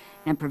Control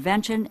and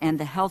Prevention and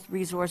the Health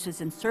Resources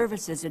and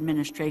Services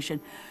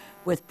Administration,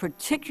 with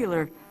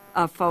particular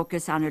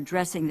focus on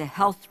addressing the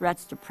health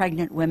threats to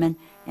pregnant women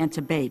and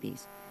to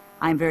babies.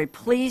 I'm very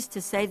pleased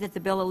to say that the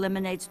bill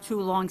eliminates 2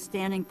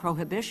 long-standing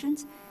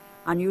prohibitions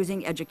on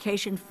using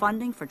education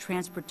funding for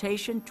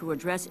transportation to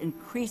address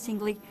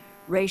increasingly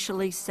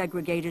racially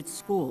segregated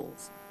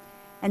schools.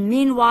 And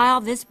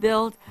meanwhile, this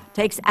bill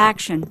takes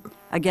action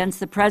against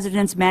the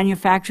president's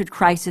manufactured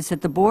crisis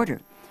at the border.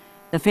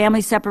 The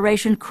family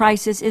separation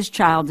crisis is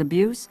child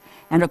abuse,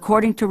 and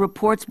according to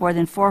reports, more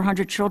than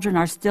 400 children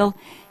are still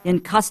in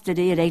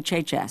custody at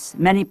HHS.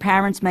 Many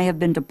parents may have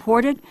been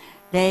deported.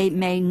 They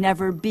may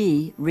never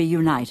be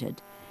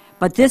reunited.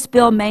 But this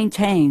bill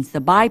maintains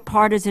the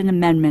bipartisan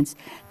amendments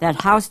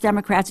that House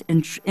Democrats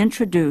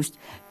introduced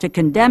to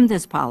condemn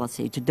this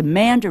policy, to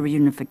demand a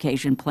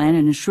reunification plan,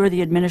 and ensure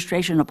the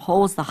administration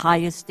upholds the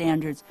highest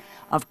standards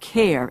of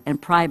care and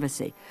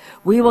privacy.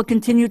 We will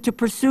continue to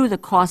pursue the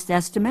cost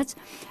estimates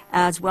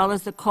as well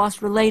as the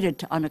costs related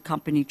to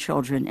unaccompanied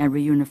children and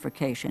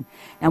reunification.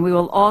 And we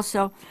will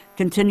also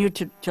continue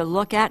to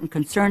look at and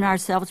concern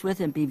ourselves with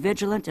and be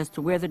vigilant as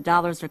to where the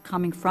dollars are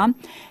coming from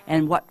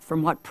and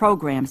from what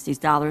programs these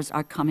dollars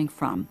are coming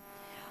from.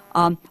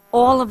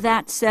 All of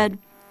that said,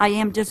 I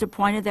am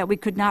disappointed that we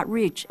could not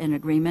reach an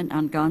agreement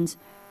on guns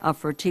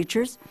for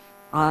teachers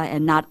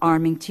and not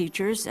arming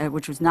teachers,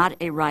 which was not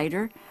a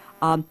rider.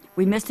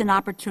 We missed an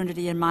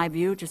opportunity, in my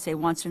view, to say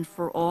once and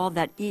for all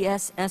that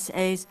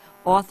ESSA's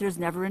authors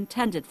never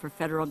intended for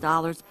federal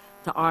dollars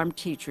to arm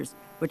teachers,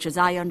 which, as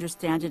I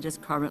understand it, is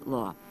current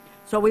law.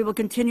 So we will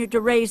continue to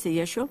raise the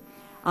issue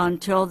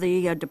until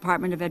the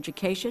Department of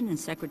Education and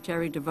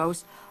Secretary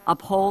DeVos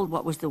uphold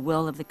what was the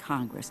will of the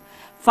Congress.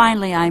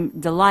 Finally, I'm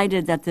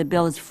delighted that the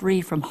bill is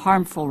free from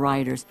harmful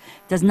riders,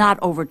 does not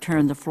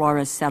overturn the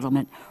Flores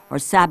settlement or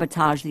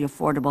sabotage the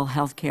Affordable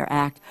Health Care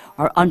Act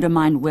or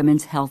undermine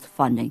women's health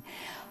funding.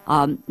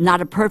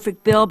 Not a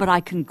perfect bill, but I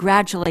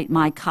congratulate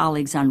my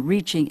colleagues on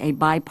reaching a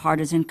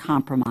bipartisan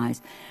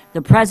compromise.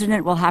 The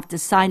President will have to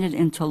sign it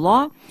into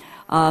law,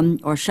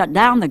 or shut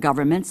down the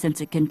government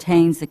since it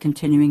contains the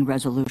continuing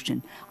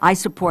resolution. I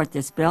support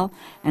this bill,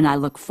 and I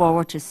look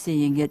forward to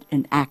seeing it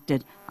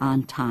enacted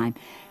on time.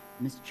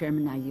 Mr.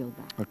 Chairman, I yield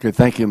back. Okay,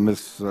 thank you,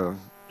 Ms.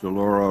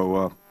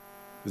 DeLauro.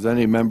 Does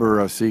any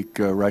member seek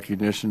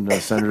recognition?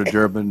 Senator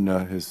Durbin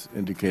has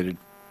indicated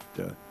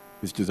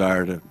his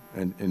desire to,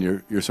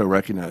 and you're so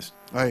recognized.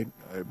 I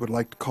would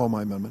like to call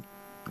my amendment.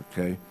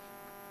 Okay.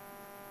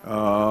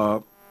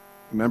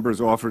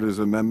 Members offered his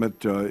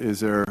amendment. Is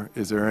there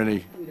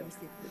any?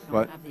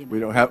 What? We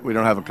don't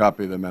have a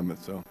copy of the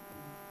amendment, so.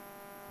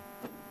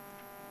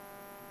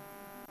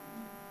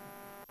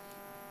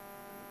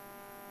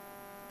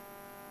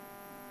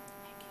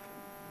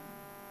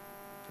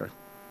 Okay.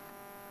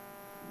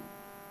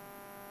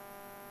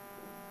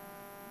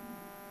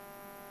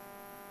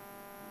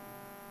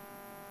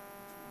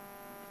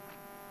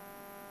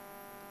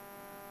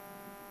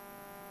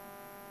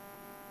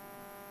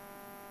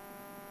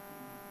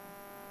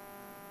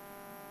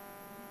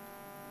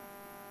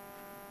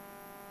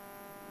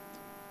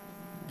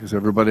 Because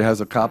everybody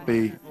has a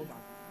copy.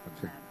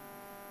 Okay.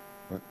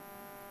 What?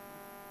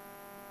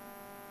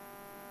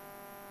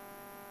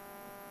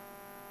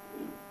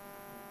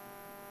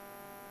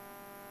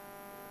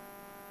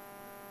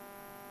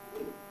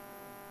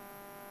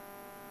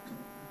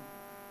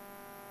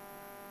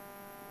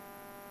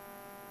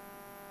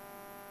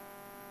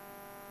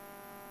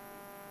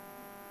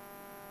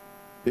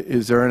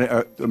 Is there any?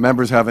 The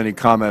members have any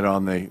comment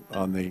on the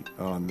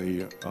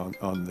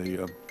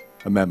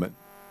amendment?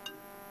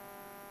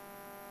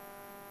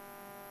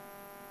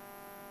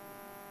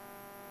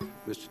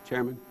 Mr.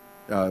 Chairman,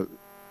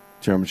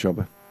 Chairman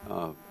Shelby.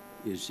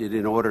 is it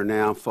in order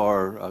now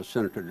for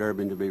Senator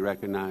Durbin to be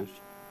recognized?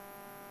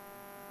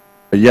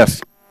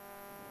 Yes.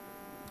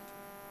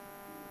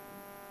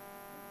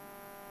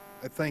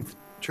 I thank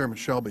Chairman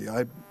Shelby.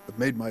 I've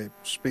made my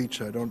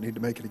speech. I don't need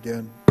to make it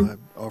again. I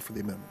offer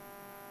the amendment.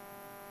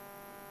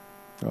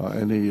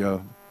 Any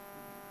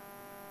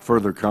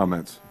further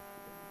comments?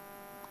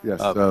 Yes,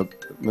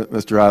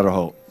 Mr.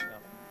 Aderholt.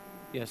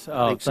 Yes.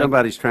 I think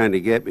somebody's trying to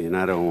get me, and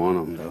I don't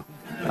want them, though.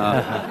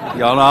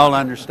 Y'all all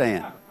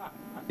understand.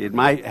 It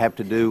might have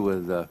to do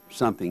with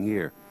something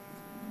here.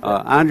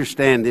 I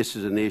understand this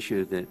is an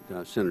issue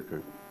that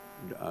Senator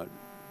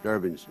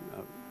Durbin's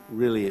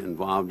really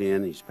involved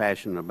in, he's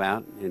passionate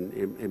about, and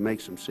it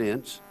makes some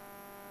sense.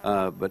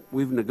 But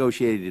we've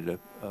negotiated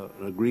an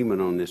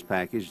agreement on this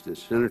package. The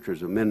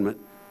Senator's amendment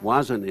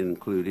wasn't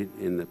included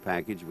in the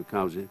package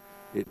because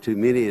to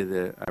many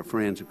of our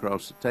friends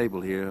across the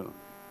table here,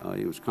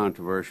 it was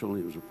controversial.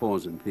 It was a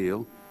poison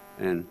pill.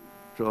 And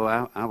so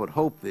I would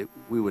hope that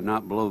we would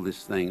not blow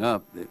this thing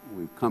up, that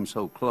we've come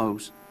so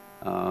close.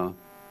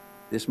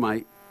 This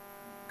might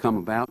come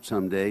about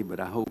someday, but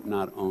I hope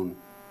not on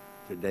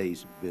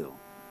today's bill.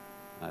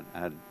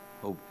 I'd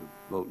hope to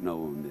vote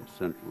no on this.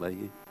 Senator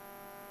Leahy?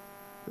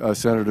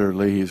 Senator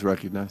Leahy is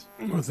recognized.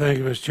 Well, thank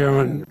you, Mr.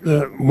 Chairman.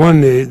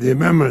 The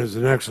amendment is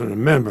an excellent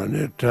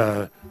amendment.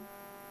 The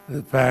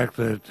fact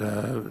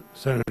that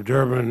Senator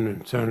Durbin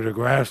and Senator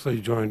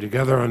Grassley joined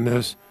together on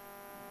this,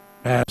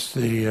 passed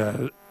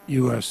the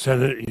U.S.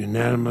 Senate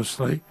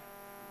unanimously,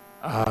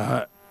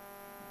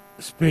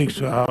 speaks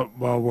to how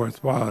well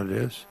worthwhile it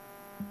is.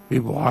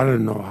 People ought to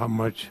know how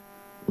much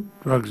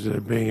drugs that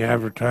are being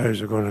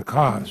advertised are going to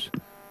cost.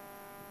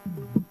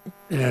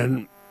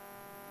 And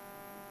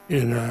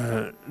in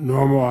a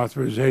normal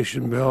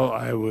authorization bill,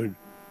 I would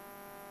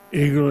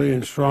eagerly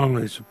and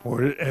strongly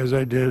support it, as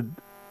I did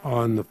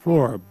on the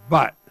floor.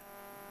 But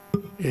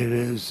it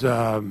is,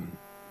 I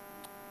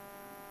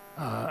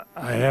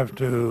have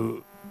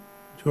to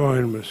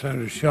join with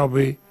Senator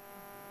Shelby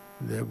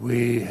that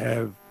we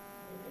have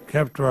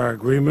kept to our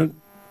agreement.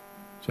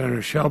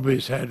 Senator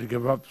Shelby's had to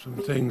give up some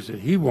things that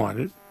he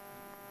wanted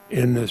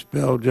in this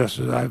bill, just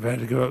as I've had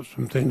to give up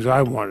some things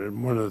I wanted.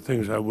 One of the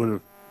things I would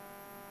have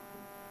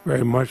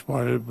very much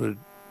wanted would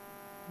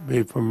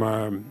be from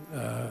our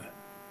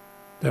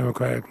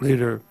Democratic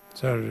leader,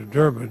 Senator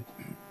Durbin.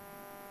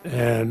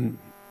 And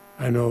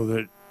I know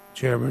that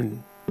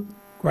Chairman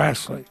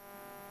Grassley,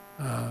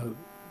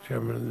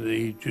 Chairman of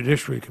the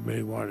Judiciary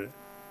Committee, wanted it.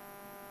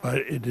 But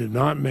it did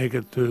not make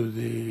it through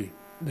the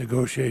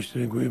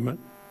negotiation agreement,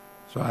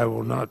 so I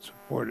will not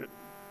support it.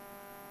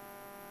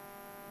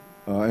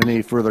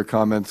 Any further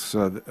comments?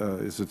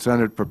 Is the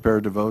Senate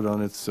prepared to vote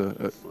on its?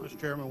 Mr.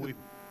 Chairman, we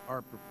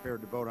are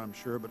prepared to vote, I'm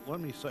sure, but let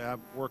me say I've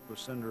worked with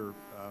Senator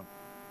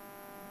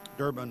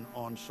Durbin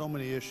on so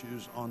many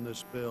issues on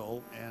this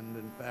bill, and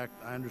in fact,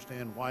 I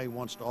understand why he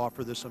wants to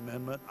offer this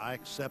amendment. I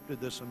accepted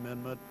this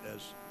amendment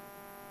as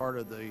part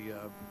of the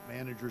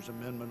manager's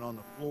amendment on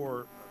the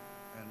floor,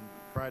 and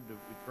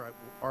we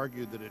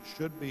argued that it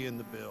should be in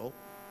the bill,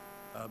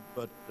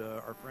 but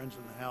our friends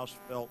in the House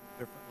felt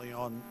differently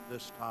on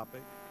this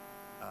topic.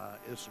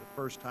 It's the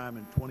first time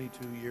in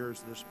 22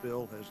 years this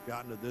bill has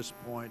gotten to this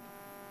point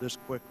this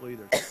quickly.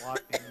 There's a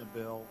lot in the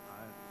bill.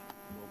 I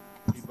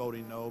will be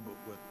voting no, but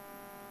with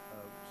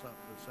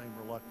the same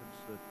reluctance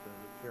that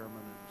the chairman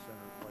and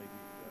Senator Leahy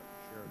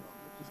shared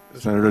on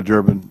this. Senator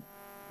Durbin.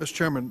 Mr.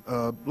 Chairman,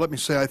 let me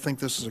say I think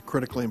this is a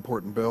critically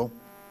important bill.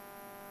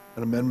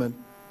 An amendment,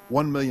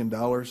 $1 million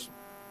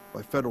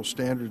by federal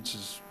standards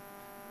is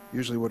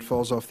usually what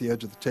falls off the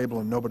edge of the table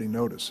and nobody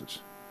notices.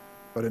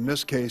 But in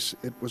this case,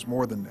 it was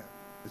more than that.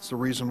 It's the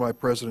reason why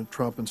President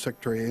Trump and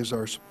Secretary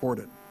Azar support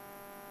it.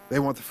 They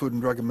want the Food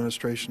and Drug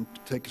Administration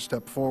to take a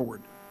step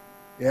forward.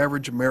 The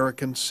average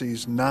American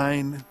sees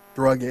 9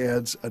 drug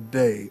ads a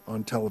day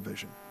on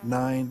television,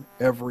 9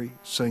 every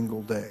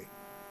single day.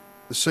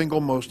 The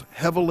single most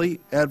heavily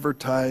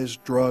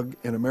advertised drug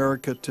in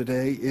America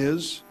today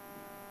is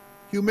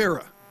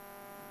Humira.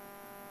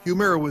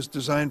 Humira was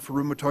designed for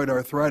rheumatoid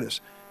arthritis.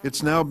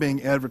 It's now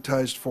being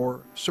advertised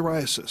for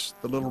psoriasis,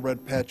 the little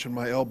red patch on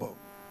my elbow.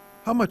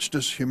 How much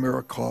does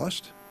Humira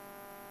cost?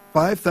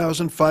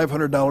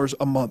 $5,500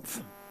 a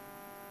month.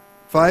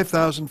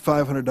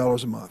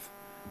 $5,500 a month.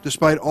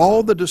 Despite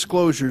all the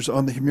disclosures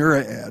on the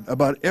Humira ad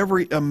about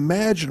every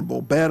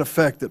imaginable bad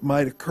effect that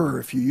might occur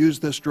if you use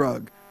this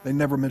drug, they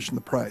never mention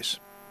the price.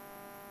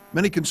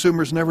 Many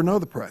consumers never know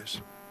the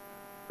price.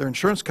 Their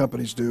insurance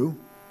companies do,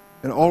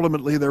 and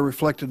ultimately they're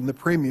reflected in the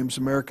premiums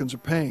Americans are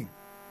paying.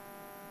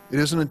 It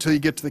isn't until you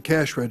get to the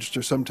cash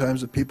register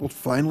sometimes that people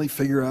finally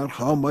figure out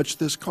how much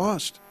this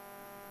cost.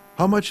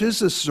 How much is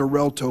this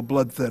Xarelto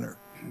blood thinner?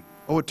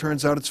 Oh, it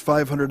turns out it's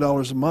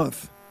 $500 a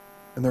month,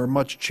 and there are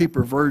much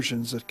cheaper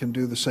versions that can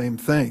do the same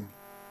thing.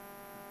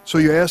 So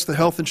you ask the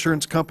health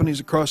insurance companies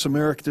across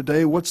America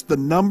today, what's the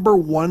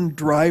 #1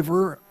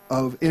 driver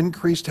of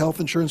increased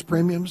health insurance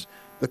premiums?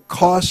 The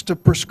cost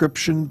of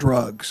prescription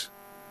drugs.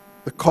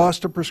 The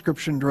cost of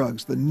prescription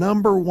drugs, the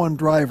 #1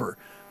 driver.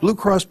 Blue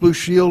Cross Blue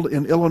Shield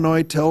in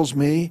Illinois tells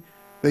me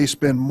they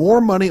spend more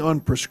money on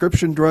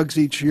prescription drugs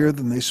each year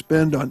than they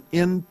spend on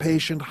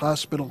inpatient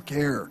hospital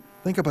care.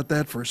 Think about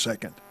that for a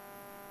second.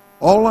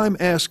 All I'm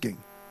asking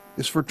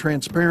is for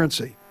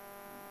transparency.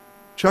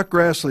 Chuck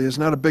Grassley is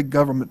not a big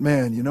government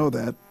man, you know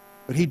that,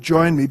 but he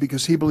joined me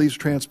because he believes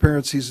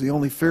transparency is the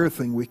only fair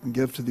thing we can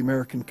give to the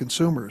American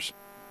consumers.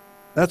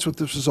 That's what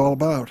this is all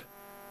about.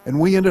 And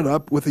we ended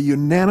up with a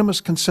unanimous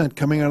consent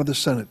coming out of the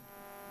Senate.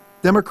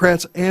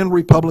 Democrats and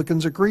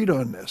Republicans agreed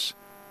on this.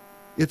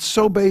 It's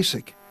so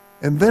basic.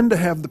 And then to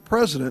have the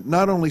president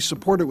not only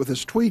support it with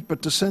his tweet,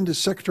 but to send his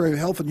Secretary of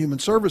Health and Human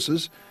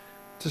Services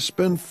to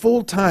spend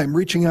full time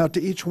reaching out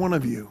to each one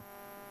of you,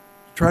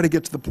 to try to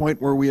get to the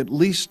point where we at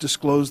least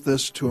disclose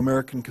this to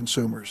American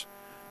consumers.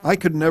 I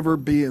could never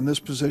be in this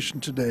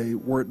position today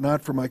were it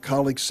not for my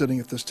colleagues sitting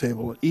at this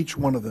table. Each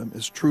one of them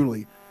is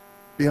truly,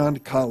 beyond a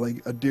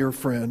colleague, a dear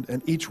friend,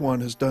 and each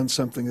one has done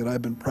something that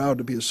I've been proud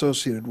to be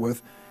associated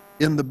with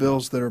in the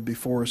bills that are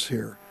before us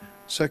here.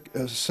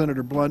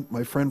 Senator Blunt,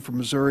 my friend from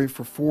Missouri,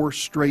 for 4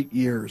 straight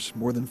years,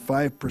 more than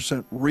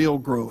 5% real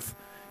growth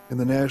in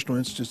the National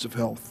Institutes of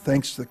Health,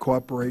 thanks to the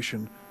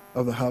cooperation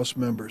of the House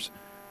members.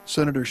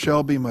 Senator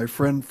Shelby, my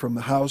friend from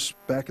the House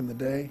back in the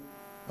day,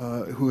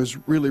 who has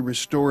really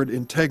restored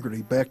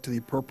integrity back to the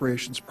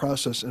appropriations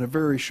process in a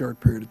very short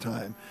period of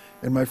time.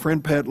 And my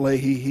friend Pat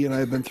Leahy, he and I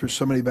have been through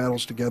so many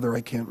battles together,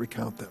 I can't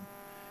recount them.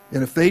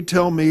 And if they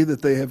tell me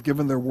that they have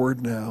given their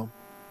word now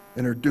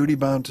and are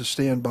duty-bound to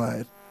stand by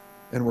it,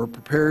 and were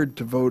prepared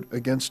to vote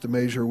against a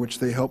measure which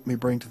they helped me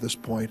bring to this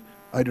point,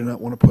 I do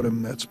not want to put them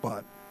in that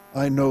spot.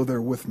 I know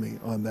they're with me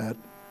on that.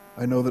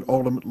 I know that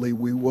ultimately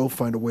we will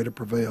find a way to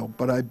prevail,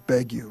 but I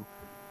beg you,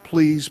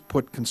 please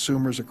put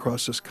consumers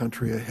across this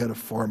country ahead of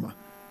pharma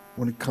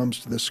when it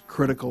comes to this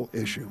critical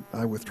issue.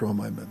 I withdraw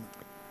my amendment.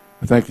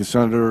 Thank you,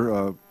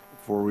 Senator.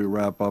 Before we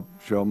wrap up,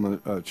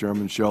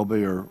 Chairman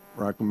Shelby or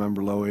Ranking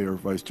Member Lowy or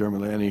Vice Chairman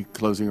Leahy, any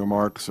closing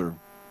remarks, or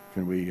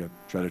can we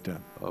shut it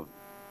down?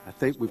 I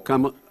think we've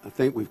come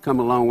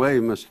a long way,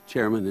 Mr.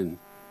 Chairman, and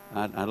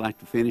I'd like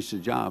to finish the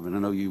job, and I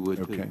know you would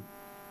too.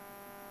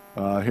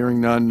 Okay.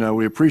 Hearing none,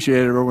 we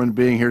appreciate everyone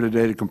being here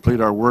today to complete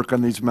our work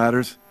on these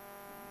matters.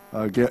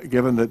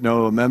 Given that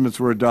no amendments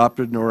were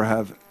adopted nor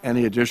have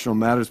any additional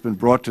matters been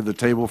brought to the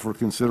table for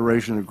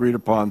consideration and agreed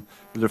upon,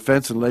 the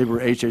Defense and Labor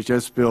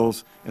HHS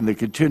bills and the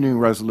continuing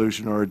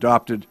resolution are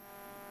adopted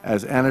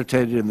as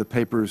annotated in the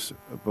papers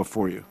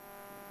before you.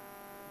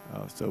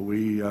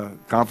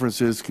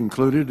 Conference is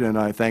concluded, and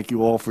I thank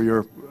you all for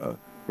your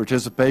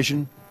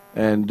participation,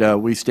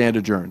 and we stand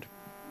adjourned.